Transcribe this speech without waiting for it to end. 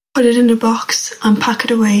Put it in a box and pack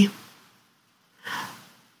it away.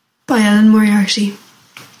 By Ellen Moriarty.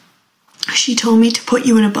 She told me to put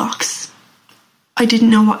you in a box. I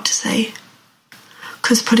didn't know what to say.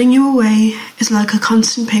 'Cause putting you away is like a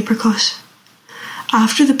constant paper cut.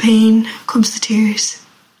 After the pain comes the tears.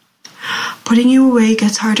 Putting you away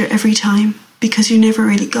gets harder every time because you're never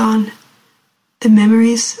really gone. The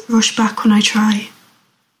memories rush back when I try.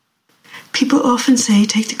 People often say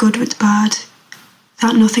take the good with the bad,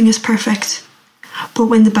 that nothing is perfect. But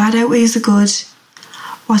when the bad outweighs the good,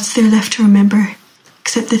 what's there left to remember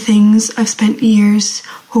except the things I've spent years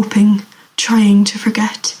hoping, trying to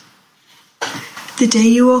forget? The day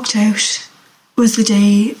you walked out was the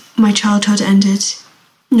day my childhood ended.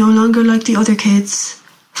 No longer like the other kids,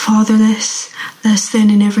 fatherless, less than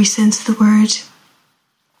in every sense of the word.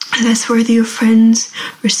 Less worthy of friends,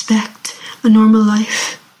 respect, a normal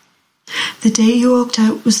life. The day you walked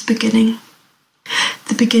out was the beginning.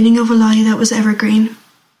 The beginning of a lie that was evergreen.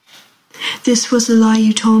 This was the lie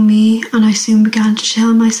you told me, and I soon began to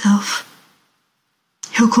tell myself.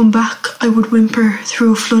 He'll come back, I would whimper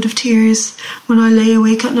through a flood of tears when I lay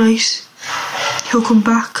awake at night. He'll come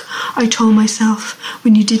back, I told myself,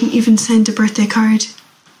 when you didn't even send a birthday card.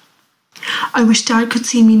 I wish Dad could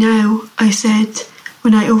see me now, I said,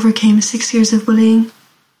 when I overcame 6 years of bullying.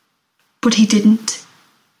 But he didn't,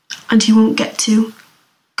 and he won't get to,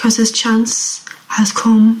 'cause his chance has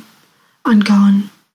come and gone.